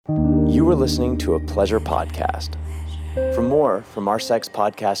You are listening to a Pleasure podcast. For more from our Sex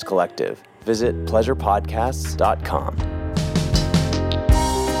Podcast Collective, visit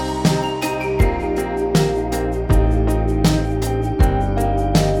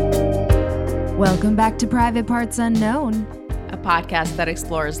pleasurepodcasts.com. Welcome back to Private Parts Unknown, a podcast that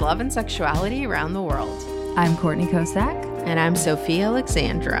explores love and sexuality around the world. I'm Courtney Kosak. And I'm Sophia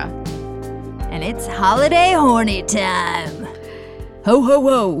Alexandra. And it's holiday horny time. Ho, ho,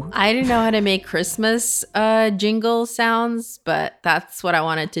 ho. I didn't know how to make Christmas jingle sounds, but that's what I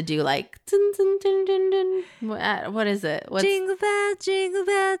wanted to do, like, dun, dun, dun, dun, dun. What is it? Jingle bell, jingle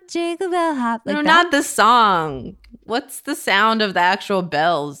bell, jingle bell hop. Like no, that? not the song. What's the sound of the actual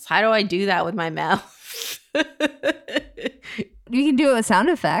bells? How do I do that with my mouth? You can do it with sound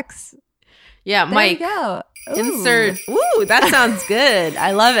effects. Yeah, There Mike. you go. Ooh. Insert. Ooh, that sounds good.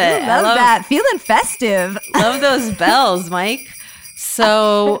 I love it. Ooh, love that. Feeling festive. Love those bells, Mike.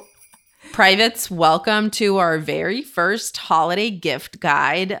 So, privates, welcome to our very first holiday gift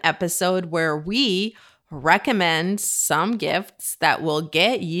guide episode where we recommend some gifts that will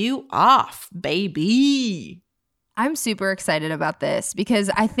get you off, baby. I'm super excited about this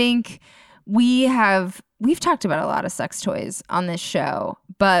because I think we've talked about a lot of sex toys on this show,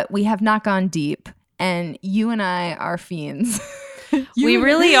 but we have not gone deep. And you and I are fiends. We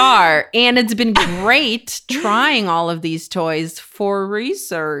really are. And it's been great trying all of these toys for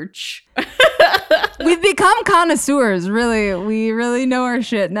research. We've become connoisseurs, really. We really know our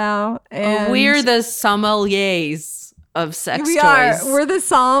shit now. And we're the sommeliers of sex we toys. are. We're the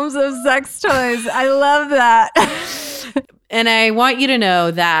Psalms of sex toys. I love that. And I want you to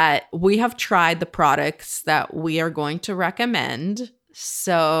know that we have tried the products that we are going to recommend.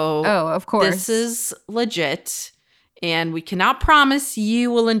 So, of course. This is legit. And we cannot promise you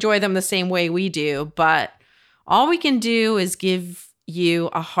will enjoy them the same way we do. But all we can do is give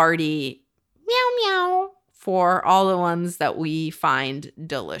you a hearty meow meow for all the ones that we find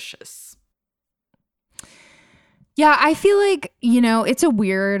delicious. Yeah, I feel like, it's a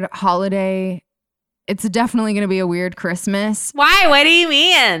weird holiday. It's definitely going to be a weird Christmas. Why? What do you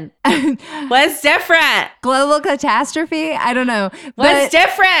mean? What's different? Global catastrophe? I don't know. What's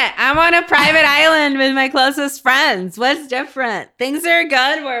different? I'm on a private island with my closest friends. What's different? Things are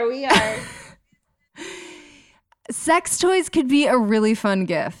good where we are. Sex toys could be a really fun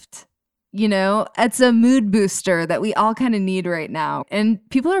gift. It's a mood booster that we all kind of need right now. And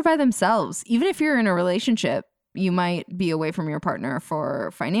people are by themselves. Even if you're in a relationship, you might be away from your partner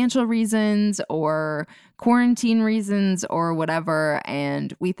for financial reasons or quarantine reasons or whatever.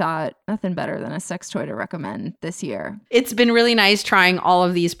 And we thought nothing better than a sex toy to recommend this year. It's been really nice trying all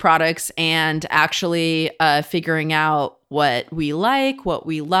of these products and actually figuring out what we like, what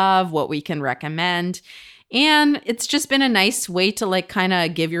we love, what we can recommend. And it's just been a nice way to kind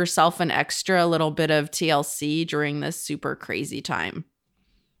of give yourself an extra little bit of TLC during this super crazy time.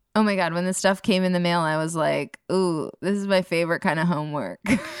 Oh my God, when this stuff came in the mail, I was like, ooh, this is my favorite kind of homework.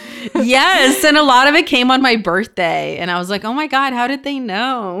 Yes, and a lot of it came on my birthday. And I was like, oh my God, how did they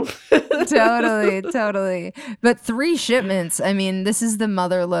know? Totally. But 3 shipments. I mean, this is the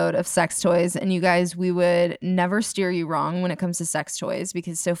mother load of sex toys. And you guys, we would never steer you wrong when it comes to sex toys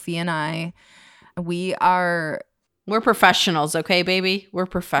because Sophia and I, We're professionals, okay, baby? We're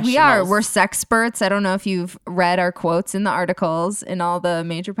professionals. We are. We're sexperts. I don't know if you've read our quotes in the articles in all the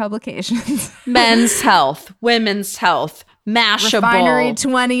major publications. Men's Health, Women's Health, Mashable. Refinery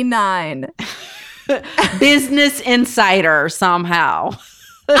 29. Business Insider somehow.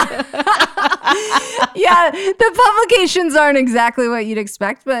 Yeah, the publications aren't exactly what you'd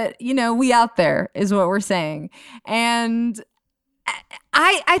expect, but, we out there is what we're saying. And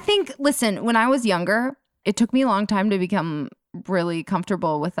I think, listen, when I was younger, it took me a long time to become really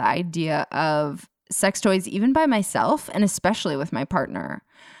comfortable with the idea of sex toys, even by myself, and especially with my partner.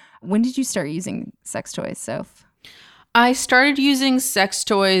 When did you start using sex toys, Soph? I started using sex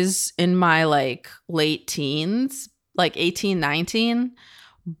toys in my late teens, 18, 19.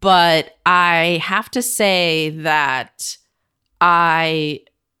 But I have to say that I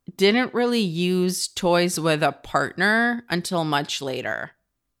didn't really use toys with a partner until much later.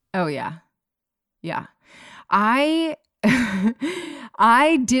 Oh, yeah. Yeah. I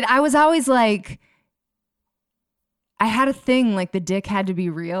was always I had a thing the dick had to be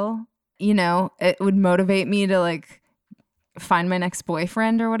real. It would motivate me to find my next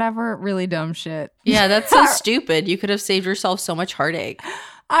boyfriend or whatever. Really dumb shit. Yeah, that's so stupid. You could have saved yourself so much heartache.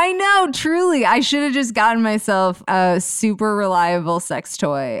 I know, truly. I should have just gotten myself a super reliable sex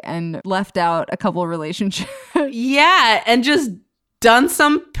toy and left out a couple relationships. Yeah, and just done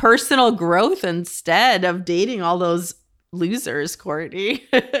some personal growth instead of dating all those losers, Courtney.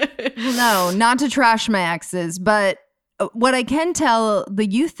 No, not to trash my exes, but what I can tell the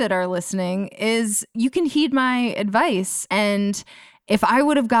youth that are listening is you can heed my advice. And if I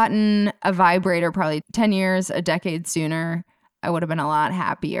would have gotten a vibrator probably 10 years, a decade sooner, I would have been a lot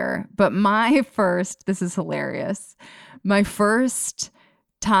happier. But this is hilarious. My first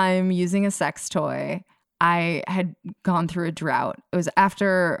time using a sex toy, I had gone through a drought. It was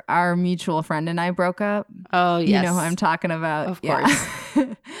after our mutual friend and I broke up. Oh, yes. You know who I'm talking about. Of course.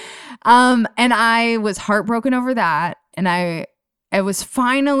 And I was heartbroken over that. And I was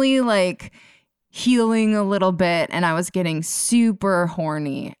finally like healing a little bit, and I was getting super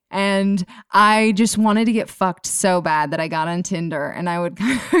horny. And I just wanted to get fucked so bad that I got on Tinder, and I would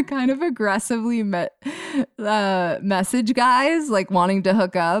kind of aggressively message guys like wanting to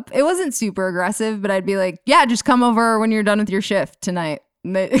hook up. It wasn't super aggressive, but I'd be like, yeah, just come over when you're done with your shift tonight.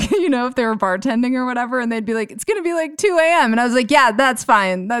 And they, if they were bartending or whatever, and they'd be like, it's going to be like 2 a.m. And I was like, yeah, that's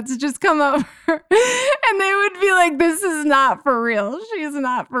fine. Let's just come over. And they would be like, this is not for real. She's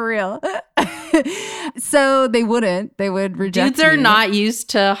not for real. So they wouldn't. They would reject Dudes are me. not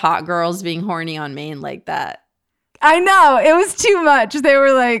used to hot girls being horny on Maine like that. I know. It was too much. They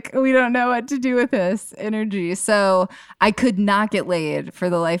were like, we don't know what to do with this energy. So I could not get laid for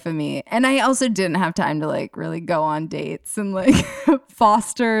the life of me. And I also didn't have time to like really go on dates and like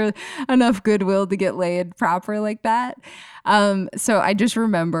foster enough goodwill to get laid proper like that. So I just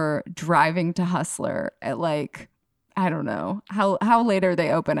remember driving to Hustler at like, I don't know. How late are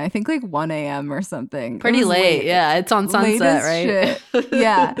they open? I think like 1 a.m. or something. Pretty late. Yeah, it's on Sunset, right?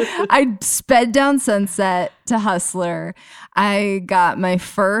 Yeah. I sped down Sunset to Hustler. I got my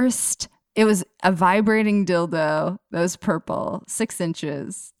first, it was a vibrating dildo that was purple, 6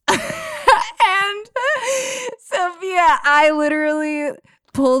 inches. And Sophia, I literally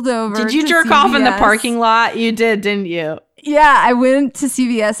pulled over. Did you to jerk off in the CVS. parking lot? You did, didn't you? Yeah, I went to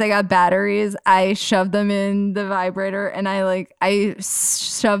CVS. I got batteries. I shoved them in the vibrator, and I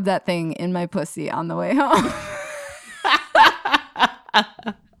shoved that thing in my pussy on the way home.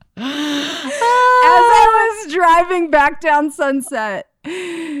 As I was driving back down Sunset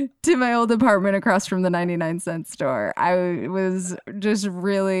to my old apartment across from the 99-cent store, I was just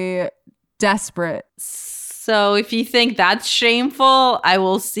really desperate. So if you think that's shameful, I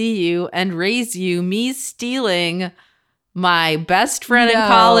will see you and raise you me stealing my best friend in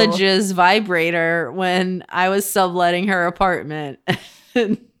college's vibrator when I was subletting her apartment.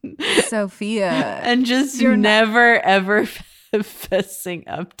 Sophia. And just never, ever fessing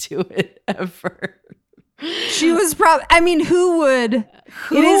up to it ever. She was probably, I mean, who would?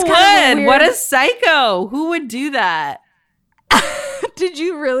 Who would? What a psycho. Who would do that? Did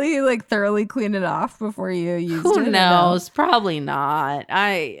you really like thoroughly clean it off before you used it? Who knows? No? Probably not.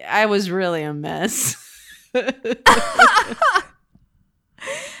 I was really a mess.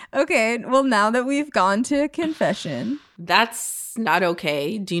 Okay, well, now that we've gone to confession. That's not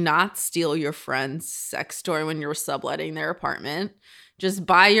okay. Do not steal your friend's sex toy when you're subletting their apartment. Just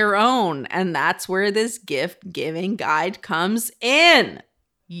buy your own. And that's where this gift giving guide comes in.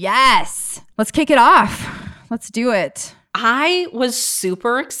 Yes. Let's kick it off. Let's do it. I was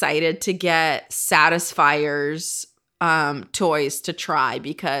super excited to get Satisfyer's toys to try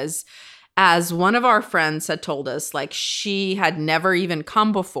because as one of our friends had told us, like she had never even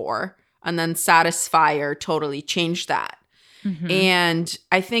come before, and then Satisfyer totally changed that. Mm-hmm. And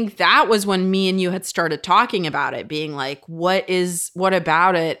I think that was when me and you had started talking about it, being like, what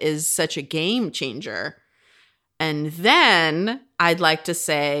about it is such a game changer? And then I'd like to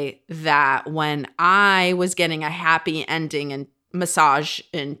say that when I was getting a happy ending and massage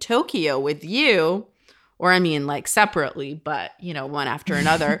in Tokyo with you, or I mean like separately, but one after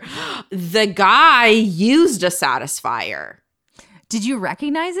another, the guy used a Satisfyer. Did you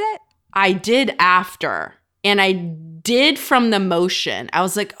recognize it? I did after. And I did from the motion. I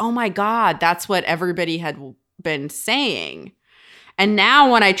was like, oh my God, that's what everybody had been saying. And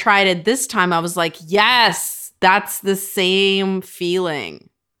now when I tried it this time, I was like, yes, that's the same feeling.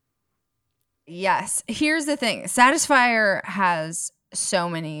 Yes. Here's the thing. Satisfyer has so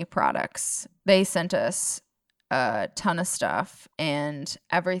many products. They sent us a ton of stuff, and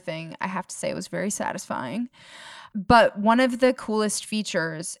everything, I have to say, was very satisfying. But one of the coolest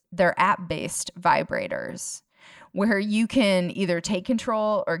features, they're app-based vibrators where you can either take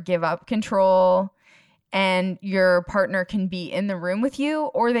control or give up control, and your partner can be in the room with you,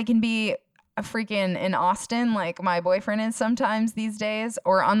 or they can be freaking in Austin like my boyfriend is sometimes these days,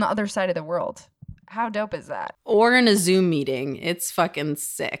 or on the other side of the world. How dope is that? Or in a Zoom meeting. It's fucking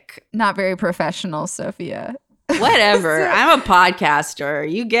sick. Not very professional, Sophia. Whatever. I'm a podcaster.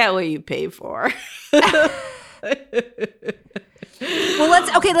 You get what you pay for. Well,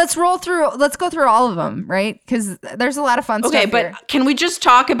 let's roll through. Let's go through all of them, right? Because there's a lot of fun stuff. Okay, but here. Can we just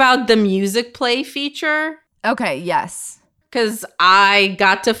talk about the music play feature? Okay, yes. Because I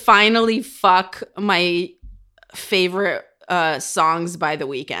got to finally fuck my favorite songs by The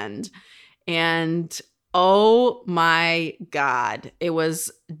Weeknd. And oh my God, it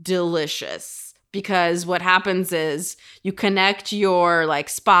was delicious. Because what happens is you connect your like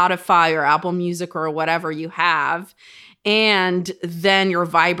Spotify or Apple Music or whatever you have, and then your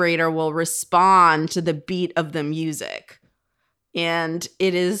vibrator will respond to the beat of the music. And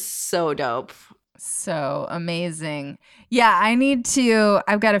it is so dope. So amazing. Yeah,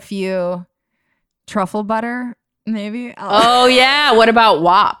 I've got a few truffle butter, maybe. Oh, yeah. What about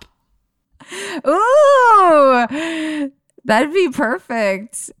WAP? Ooh, that'd be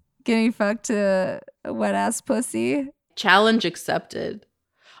perfect. Getting fucked to a wet ass pussy. Challenge accepted.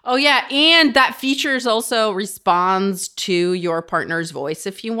 Oh, yeah. And that features also responds to your partner's voice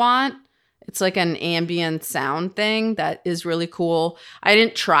if you want. It's like an ambient sound thing that is really cool. I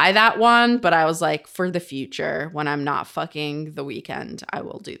didn't try that one, but I was like, for the future, when I'm not fucking The Weeknd, I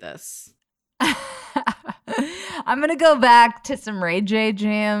will do this. I'm going to go back to some Ray J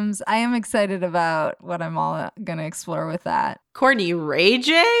jams. I am excited about what I'm all going to explore with that. Courtney, Ray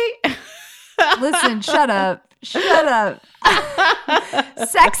J? Listen, shut up. Shut up.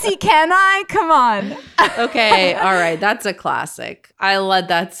 Sexy can I? Come on. Okay, all right. That's a classic. I let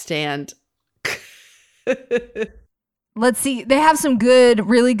that stand. Let's see. They have some good,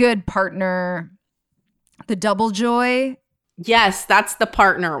 really good partner. The Double Joy. Yes, that's the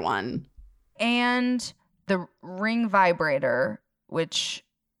partner one. And the Ring Vibrator, which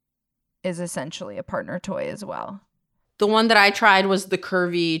is essentially a partner toy as well. The one that I tried was the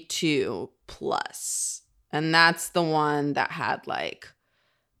Curvy 2 Plus. And that's the one that had like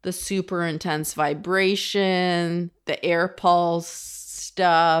the super intense vibration, the air pulse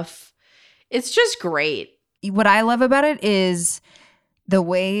stuff. It's just great. What I love about it is the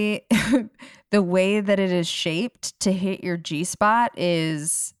way the way that it is shaped to hit your G-spot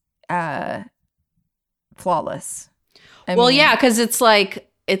is flawless. Yeah, because it's like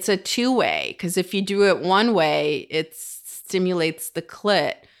it's a two-way. Because if you do it one way, it stimulates the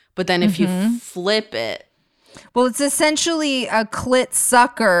clit. But then if you flip it. Well, it's essentially a clit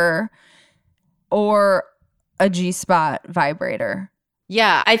sucker or a G-spot vibrator.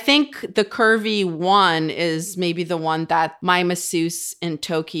 Yeah, I think the Curvy one is maybe the one that my masseuse in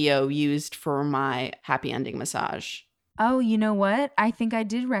Tokyo used for my happy ending massage. Oh, you know what? I think I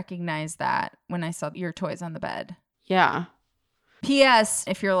did recognize that when I saw your toys on the bed. Yeah. P.S.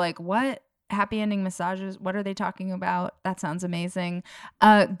 If you're like, what? Happy ending massages? What are they talking about? That sounds amazing.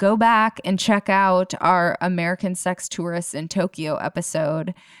 Go back and check out our American Sex Tourists in Tokyo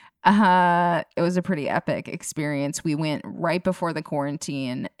episode. It was a pretty epic experience. We went right before the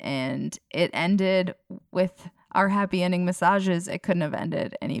quarantine and it ended with our happy ending massages. It couldn't have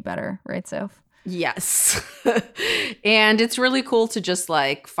ended any better, right, Soph? Yes. And it's really cool to just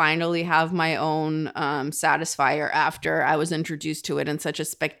like finally have my own satisfier after I was introduced to it in such a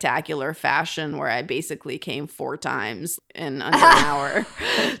spectacular fashion where I basically came 4 times in under an hour.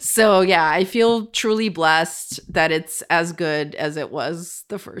 So yeah, I feel truly blessed that it's as good as it was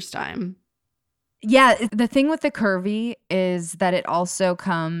the first time. Yeah, the thing with the Curvy is that it also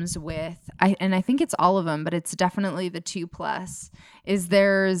comes with, and I think it's all of them, but it's definitely the 2 Plus, is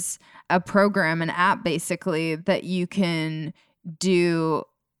there's a program, an app basically, that you can do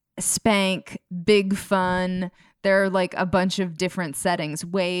spank, big fun. There are like a bunch of different settings: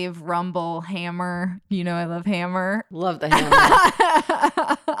 wave, rumble, hammer. You know I love hammer. Love the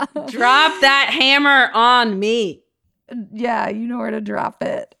hammer. Drop that hammer on me. Yeah, you know where to drop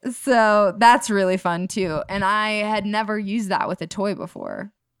it. So that's really fun too. And I had never used that with a toy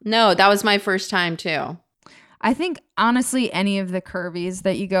before. No, that was my first time too. I think honestly, any of the Curvies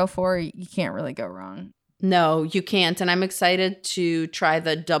that you go for, you can't really go wrong. No, you can't. And I'm excited to try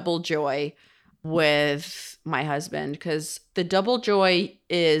the Double Joy with my husband because the Double Joy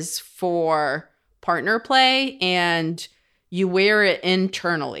is for partner play and you wear it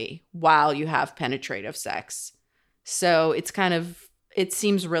internally while you have penetrative sex. So it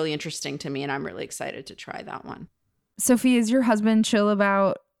seems really interesting to me and I'm really excited to try that one. Sophie, is your husband chill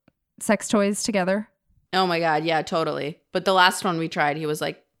about sex toys together? Oh my God. Yeah, totally. But the last one we tried, he was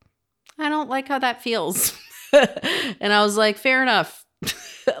like, I don't like how that feels. And I was like, fair enough.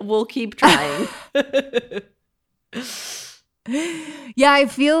 We'll keep trying. Yeah, I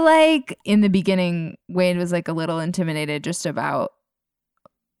feel like in the beginning, Wade was like a little intimidated just about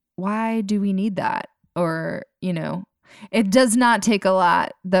why do we need that? Or, you know, it does not take a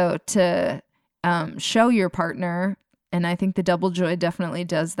lot though to show your partner, and I think the Double Joy definitely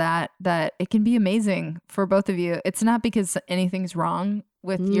does that it can be amazing for both of you. It's not because anything's wrong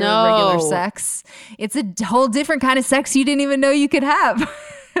with your regular sex. It's a whole different kind of sex you didn't even know you could have.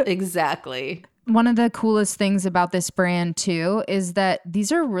 Exactly. One of the coolest things about this brand too is that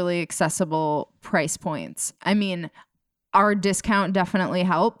these are really accessible price points. I mean, our discount definitely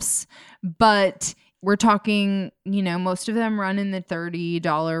helps, but we're talking, most of them run in the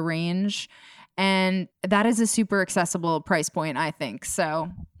 $30 range, and that is a super accessible price point, I think. So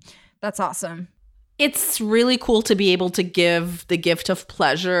that's awesome. It's really cool to be able to give the gift of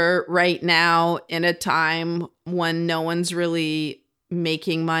pleasure right now in a time when no one's really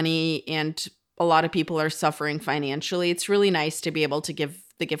making money and a lot of people are suffering financially. It's really nice to be able to give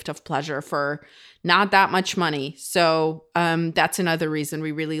the gift of pleasure for not that much money. So that's another reason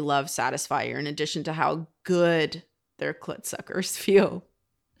we really love Satisfyer, in addition to how good their clit suckers feel.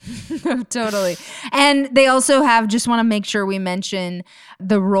 Totally. And they also have, just want to make sure we mention,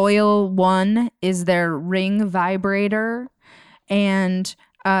 the Royal One is their ring vibrator. And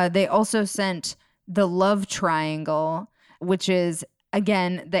they also sent the Love Triangle, which is,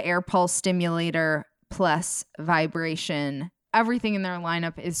 again, the air pulse stimulator plus vibration. Everything in their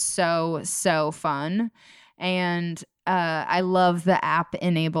lineup is so, so fun. And I love the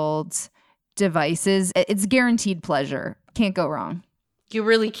app-enabled devices. It's guaranteed pleasure. Can't go wrong. You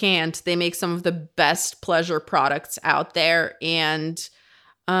really can't. They make some of the best pleasure products out there. And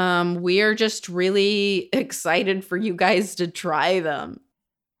we are just really excited for you guys to try them.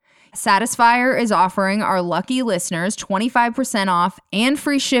 Satisfyer is offering our lucky listeners 25% off and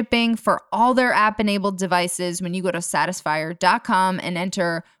free shipping for all their app-enabled devices when you go to satisfyer.com and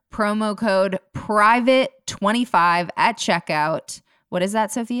enter promo code PRIVATE25 at checkout. What is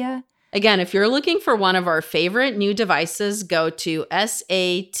that, Sophia? Again, if you're looking for one of our favorite new devices, go to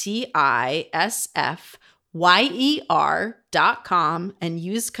satisfyer.com and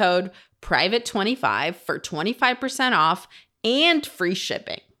use code PRIVATE25 for 25% off and free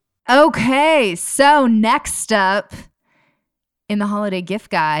shipping. Okay, so next up in the holiday gift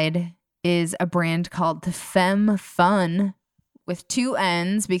guide is a brand called the Femme Fun, with 2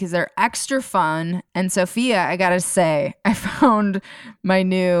 N's because they're extra fun. And Sophia, I gotta say, I found my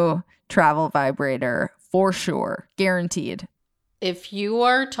new travel vibrator for sure, guaranteed. If you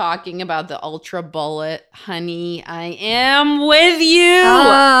are talking about the Ultra Bullet, honey, I am with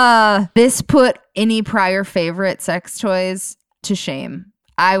you. This put any prior favorite sex toys to shame.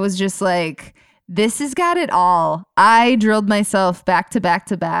 I was just like, this has got it all. I drilled myself back to back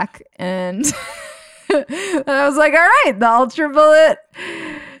to back, and I was like, all right, the Ultra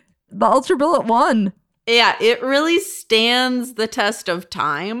Bullet won. Yeah, it really stands the test of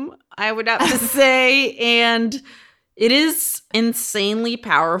time, I would have to say. And it is insanely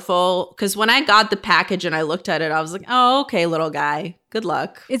powerful, because when I got the package and I looked at it, I was like, oh, okay, little guy, good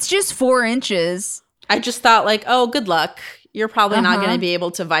luck. It's just 4 inches. I just thought like, oh, good luck. You're probably not going to be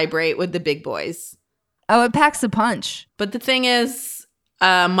able to vibrate with the big boys. Oh, it packs a punch. But the thing is,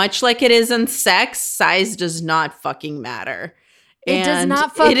 much like it is in sex, size does not fucking matter. It does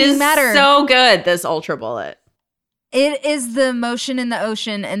not fucking matter. It is so good, this Ultra Bullet. It is the motion in the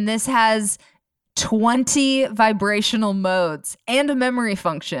ocean, and this has 20 vibrational modes and a memory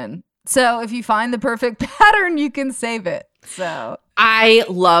function. So if you find the perfect pattern, you can save it. So I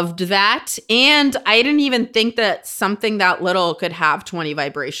loved that. And I didn't even think that something that little could have 20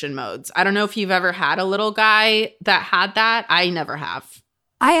 vibration modes. I don't know if you've ever had a little guy that had that. I never have.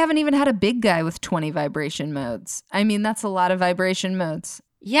 I haven't even had a big guy with 20 vibration modes. I mean, that's a lot of vibration modes.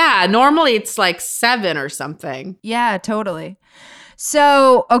 Yeah, normally it's like 7 or something. Yeah, totally.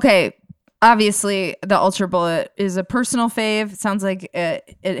 So, okay, obviously the Ultra Bullet is a personal fave. It sounds like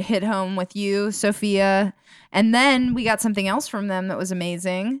it hit home with you, Sophia. And then we got something else from them that was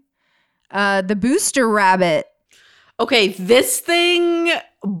amazing. The Booster Rabbit. Okay, this thing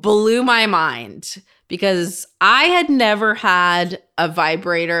blew my mind because I had never had a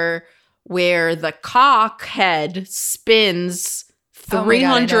vibrator where the cock head spins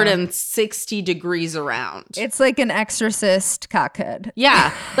 360 degrees around. It's like an exorcist cockhead.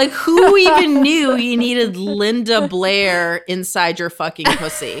 Yeah. Like, who even knew you needed Linda Blair inside your fucking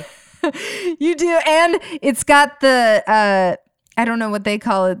pussy? You do. And it's got the, I don't know what they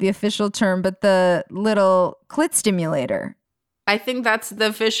call it, the official term, but the little clit stimulator. I think that's the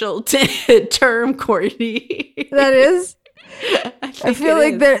official term, Courtney. That is? I feel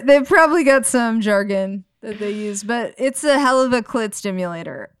like they've probably got some jargon that they use, but it's a hell of a clit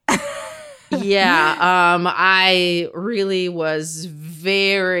stimulator. Yeah. I really was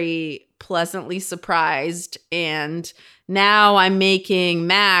very pleasantly surprised. And now I'm making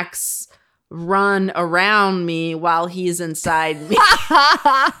Max run around me while he's inside me.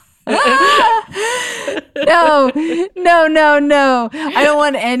 No. I don't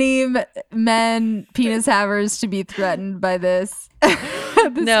want any men penis havers to be threatened by this.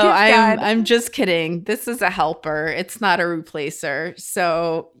 No, I'm just kidding. This is a helper. It's not a replacer.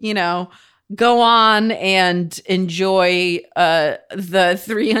 So, go on and enjoy the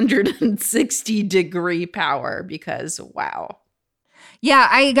 360-degree power because, wow. Yeah,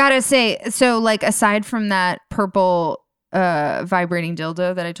 I gotta say, so like aside from that purple vibrating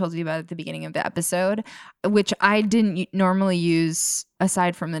dildo that I told you about at the beginning of the episode, which I didn't normally use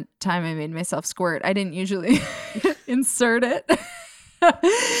aside from the time I made myself squirt, I didn't usually insert it.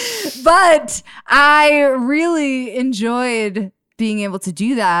 But I really enjoyed being able to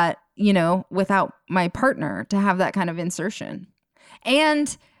do that, without my partner, to have that kind of insertion.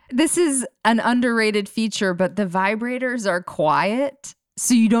 And this is an underrated feature, but the vibrators are quiet.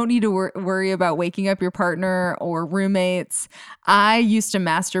 So you don't need to worry about waking up your partner or roommates. I used to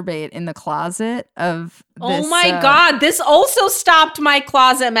masturbate in the closet of this. Oh my God. This also stopped my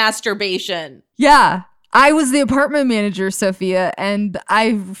closet masturbation. Yeah. I was the apartment manager, Sophia, and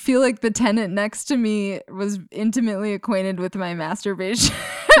I feel like the tenant next to me was intimately acquainted with my masturbation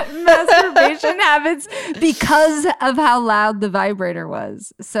habits because of how loud the vibrator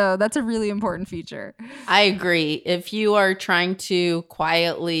was. So that's a really important feature. I agree. If you are trying to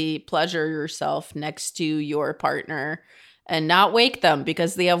quietly pleasure yourself next to your partner and not wake them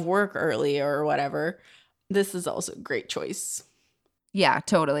because they have work early or whatever, this is also a great choice. Yeah,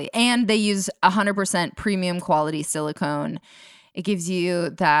 totally. And they use 100% premium quality silicone. It gives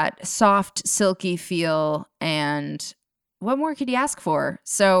you that soft, silky feel. And what more could you ask for?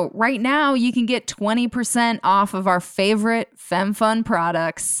 So right now you can get 20% off of our favorite FemFun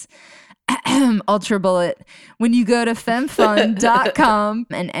products, Ultra Bullet, when you go to femfun.com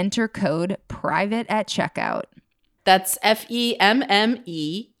and enter code PRIVATE at checkout. That's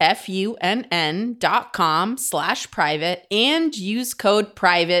FEMMEFUNN.com/private and use code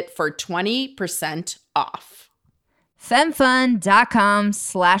PRIVATE for 20% off.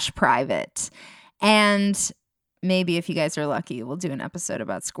 Femfun.com/private. And maybe if you guys are lucky, we'll do an episode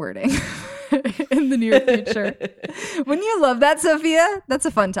about squirting in the near future. Wouldn't you love that, Sophia? That's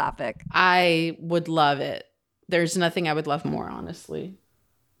a fun topic. I would love it. There's nothing I would love more, honestly.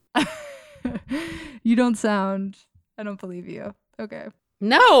 You don't sound... I don't believe you. Okay.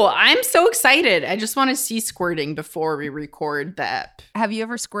 No, I'm so excited. I just want to see squirting before we record that. Have you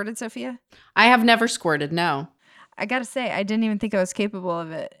ever squirted, Sophia? I have never squirted, no. I gotta say, I didn't even think I was capable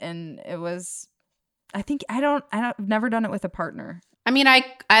of it. And it was, I've never done it with a partner. I mean, I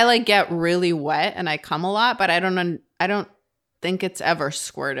like get really wet and I come a lot, but I don't think it's ever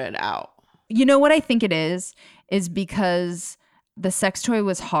squirted out. You know what I think it is because the sex toy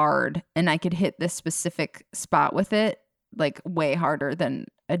was hard and I could hit this specific spot with it, like way harder than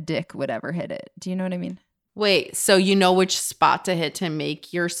a dick would ever hit it. Do you know what I mean? Wait, so you know which spot to hit to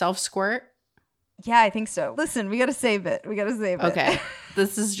make yourself squirt? Yeah, I think so. Listen, we got to save it. Okay.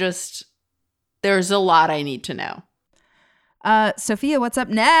 This is just, there's a lot I need to know. Sophia, what's up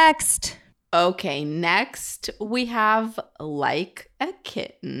next? Okay, next we have Like a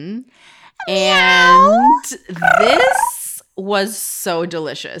Kitten. And this was so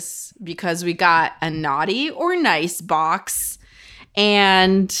delicious because we got a naughty or nice box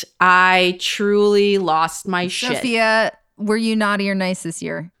and I truly lost my shit. Sophia, were you naughty or nice this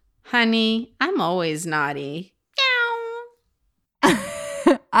year? Honey, I'm always naughty.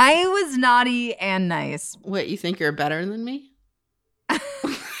 I was naughty and nice. What, you think you're better than me?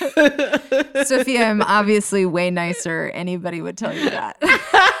 Sophia, I'm obviously way nicer. Anybody would tell you that.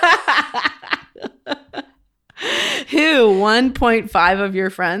 Who? 1.5 of your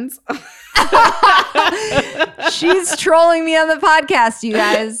friends? She's trolling me on the podcast, you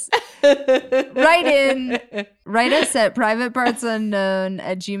guys. Write us at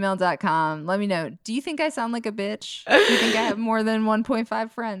privatepartsunknown@gmail.com. Let me know. Do you think I sound like a bitch? Do you think I have more than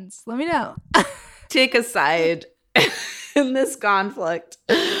 1.5 friends? Let me know. Take a side in this conflict.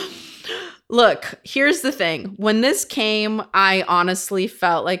 Look, here's the thing. When this came, I honestly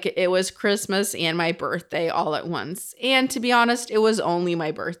felt like it was Christmas and my birthday all at once. And to be honest, it was only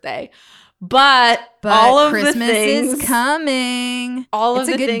my birthday. But all of Christmas the things is coming. All it's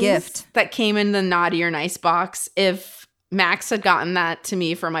of a the good things gift that came in the naughty or nice box, if Max had gotten that to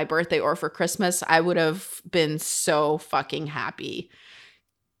me for my birthday or for Christmas, I would have been so fucking happy.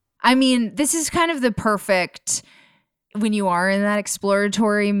 I mean, this is kind of the perfect, when you are in that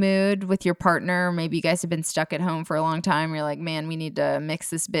exploratory mood with your partner, maybe you guys have been stuck at home for a long time. You're like, man, we need to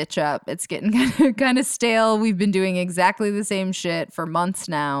mix this bitch up. It's getting kind of stale. We've been doing exactly the same shit for months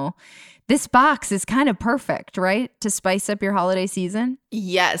now. This box is kind of perfect, right? To spice up your holiday season.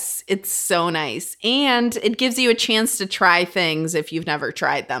 Yes, it's so nice. And it gives you a chance to try things if you've never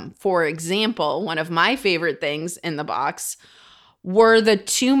tried them. For example, one of my favorite things in the box were the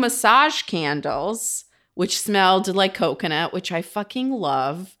 2 massage candles, which smelled like coconut, which I fucking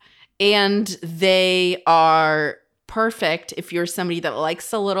love. And they are perfect if you're somebody that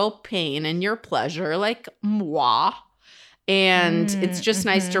likes a little pain in your pleasure, like moi. And it's just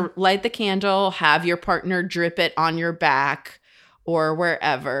nice to light the candle, have your partner drip it on your back or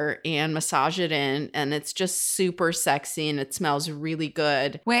wherever and massage it in. And it's just super sexy and it smells really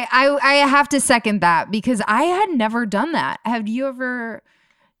good. Wait, I have to second that because I had never done that. Have you ever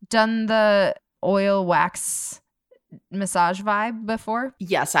done the oil wax massage vibe before?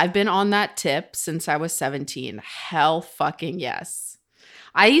 Yes, I've been on that tip since I was 17. Hell fucking yes.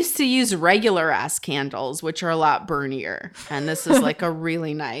 I used to use regular ass candles, which are a lot burnier. And this is like a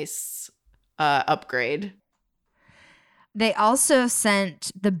really nice upgrade. They also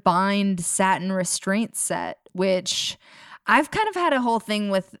sent the Bind satin restraint set, which I've kind of had a whole thing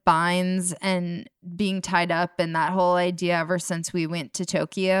with binds and being tied up and that whole idea ever since we went to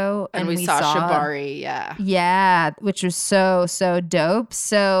Tokyo. And we saw Shibari, yeah. Yeah, which was so dope.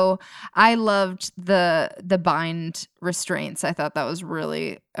 So I loved the bind restraints. I thought that was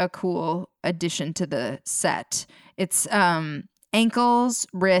really a cool addition to the set. It's ankles,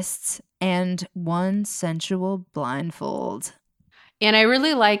 wrists, and one sensual blindfold. And I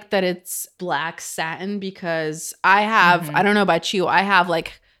really like that it's black satin because I have, I don't know about you, I have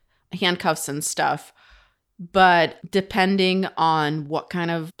like handcuffs and stuff. But depending on what kind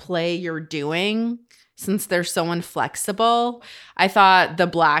of play you're doing, since they're so inflexible, I thought the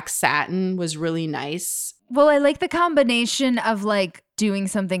black satin was really nice. Well, I like the combination of like doing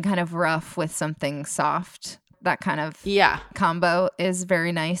something kind of rough with something soft. That kind of combo is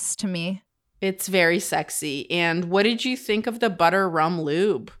very nice to me. It's very sexy. And what did you think of the butter rum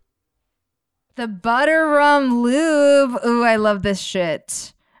lube? The butter rum lube. Ooh, I love this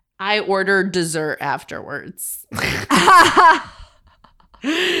shit. I ordered dessert afterwards. I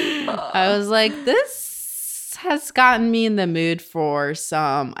was like, this has gotten me in the mood for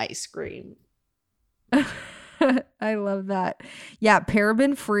some ice cream. I love that. Yeah,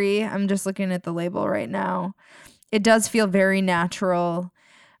 paraben free. I'm just looking at the label right now. It does feel very natural.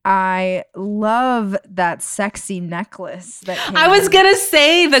 I love that sexy necklace. I was going to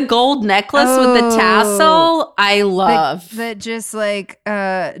say the gold necklace with the tassel. I love. That just like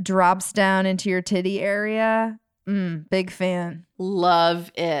drops down into your titty area. Big fan.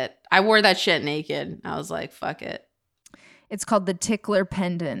 Love it. I wore that shit naked. I was like, fuck it. It's called the Tickler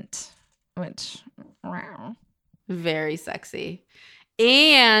Pendant, which, wow. Very sexy.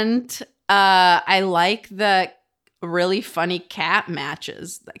 And I like the really funny cat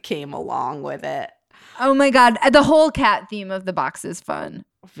matches that came along with it. Oh my God. The whole cat theme of the box is fun.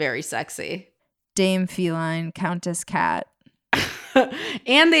 Very sexy. Dame Feline, Countess Cat.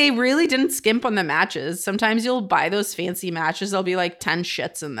 And they really didn't skimp on the matches. Sometimes you'll buy those fancy matches. There'll be like 10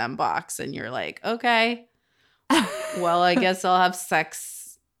 shits in them box. And you're like, okay, well, I guess I'll have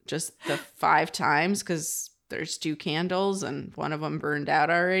sex just the 5 times because there's 2 candles and one of them burned out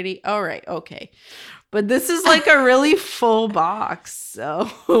already. All right. Okay. But this is like a really full box.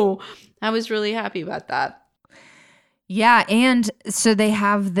 So I was really happy about that. Yeah. And so they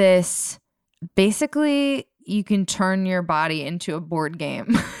have this, basically you can turn your body into a board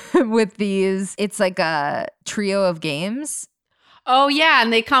game with these. It's like a trio of games. Oh, yeah.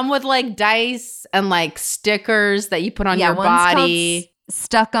 And they come with like dice and like stickers that you put on your body.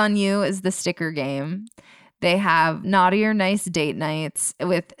 Stuck on You is the sticker game. They have Naughty or Nice date nights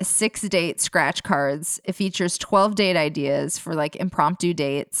with 6 date scratch cards. It features 12 date ideas for like impromptu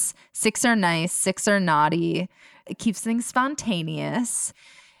dates. 6 are nice, 6 are naughty. It keeps things spontaneous.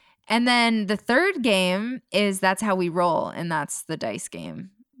 And then the third game is That's How We Roll, and that's the dice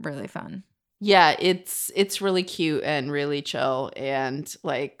game. Really fun. Yeah, it's really cute and really chill and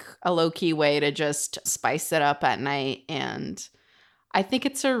like a low-key way to just spice it up at night. And I think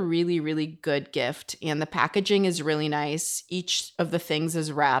it's a really, really good gift. And the packaging is really nice. Each of the things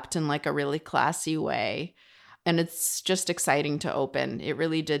is wrapped in like a really classy way. And it's just exciting to open. It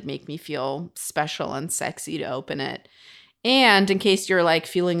really did make me feel special and sexy to open it. And in case you're like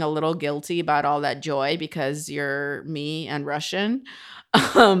feeling a little guilty about all that joy because you're me and Russian,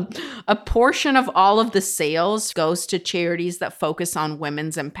 a portion of all of the sales goes to charities that focus on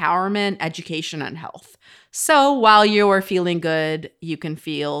women's empowerment, education, and health. So while you're feeling good, you can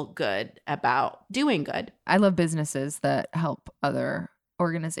feel good about doing good. I love businesses that help other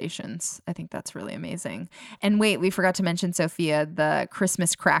organizations. I think that's really amazing. And wait, we forgot to mention, Sophia, the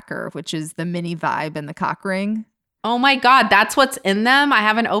Christmas cracker, which is the mini vibe and the cock ring. Oh my God, that's what's in them? I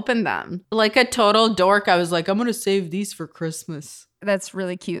haven't opened them. Like a total dork, I was like, I'm going to save these for Christmas. That's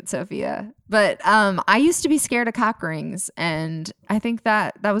really cute, Sophia. But I used to be scared of cock rings, and I think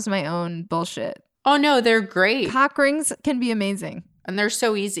that was my own bullshit. Oh no, they're great. Cock rings can be amazing. And they're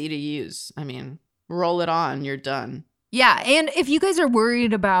so easy to use. I mean, roll it on, you're done. Yeah, and if you guys are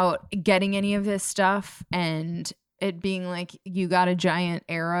worried about getting any of this stuff and it being like you got a giant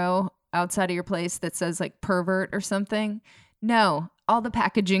arrow outside of your place that says like pervert or something, no, all the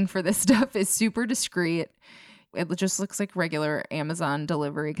packaging for this stuff is super discreet. It just looks like regular Amazon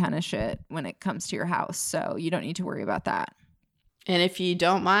delivery kind of shit when it comes to your house. So you don't need to worry about that. And if you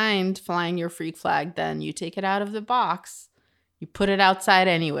don't mind flying your freak flag, then you take it out of the box. You put it outside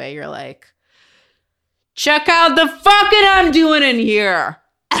anyway. You're like, check out the fucking I'm doing in here.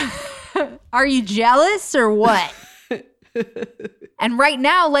 Are you jealous or what? And right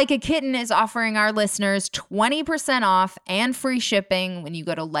now, Like a Kitten is offering our listeners 20% off and free shipping when you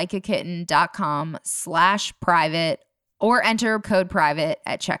go to likeakitten.com/private or enter code private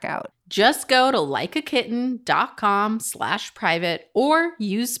at checkout. Just go to likeakitten.com/private or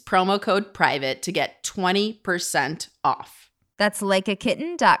use promo code private to get 20% off. That's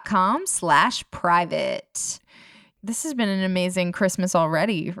likeakitten.com/private. This has been an amazing Christmas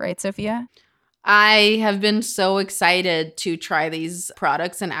already, right, Sophia? I have been so excited to try these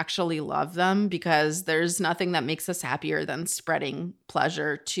products and actually love them because there's nothing that makes us happier than spreading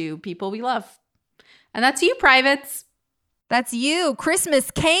pleasure to people we love. And that's you, privates. That's you.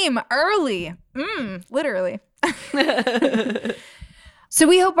 Christmas came early. Literally. So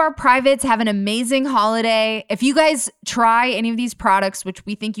we hope our privates have an amazing holiday. If you guys try any of these products, which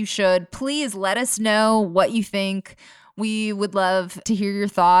we think you should, please let us know what you think. We would love to hear your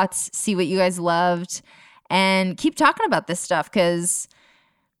thoughts, see what you guys loved, and keep talking about this stuff because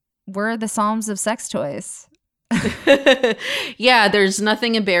we're the Psalms of sex toys. Yeah, there's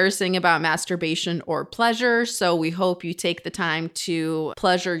nothing embarrassing about masturbation or pleasure. So we hope you take the time to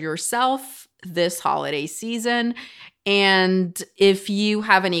pleasure yourself this holiday season. And if you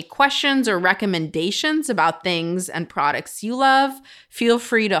have any questions or recommendations about things and products you love, feel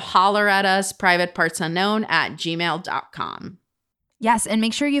free to holler at us, privatepartsunknown@gmail.com. Yes, and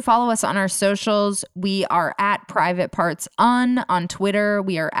make sure you follow us on our socials. We are at Private Parts Un on Twitter.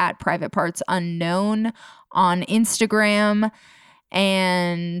 We are at Private Parts Unknown on Instagram,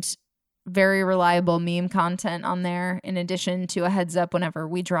 and very reliable meme content on there, in addition to a heads up whenever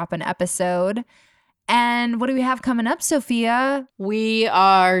we drop an episode. And what do we have coming up, Sophia? We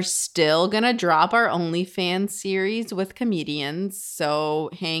are still going to drop our OnlyFans series with comedians, so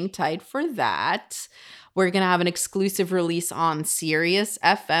hang tight for that. We're going to have an exclusive release on Sirius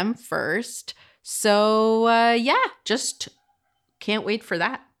FM first. So, just can't wait for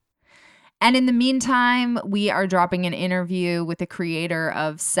that. And in the meantime, we are dropping an interview with the creator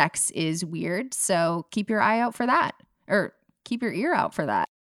of Sex is Weird. So keep your eye out for that, or keep your ear out for that.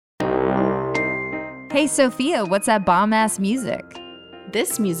 Hey, Sophia, what's that bomb-ass music?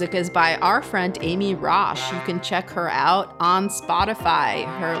 This music is by our friend Amy Rosh. You can check her out on Spotify.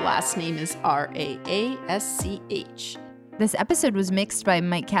 Her last name is Raasch. This episode was mixed by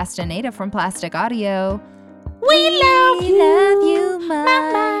Mike Castaneda from Plastic Audio. We love you,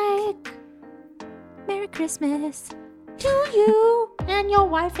 Mike. Merry Christmas to you and your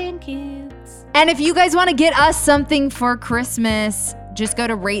wife and kids. And if you guys want to get us something for Christmas, just go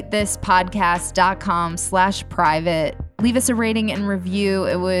to ratethispodcast.com/private. Leave us a rating and review.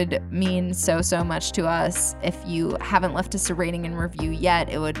 It would mean so much to us. If you haven't left us a rating and review yet,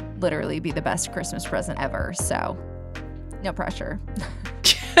 it would literally be the best Christmas present ever. So no pressure.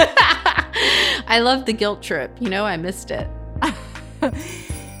 I love the guilt trip. I missed it.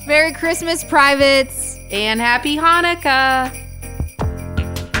 Merry Christmas, privates. And happy Hanukkah.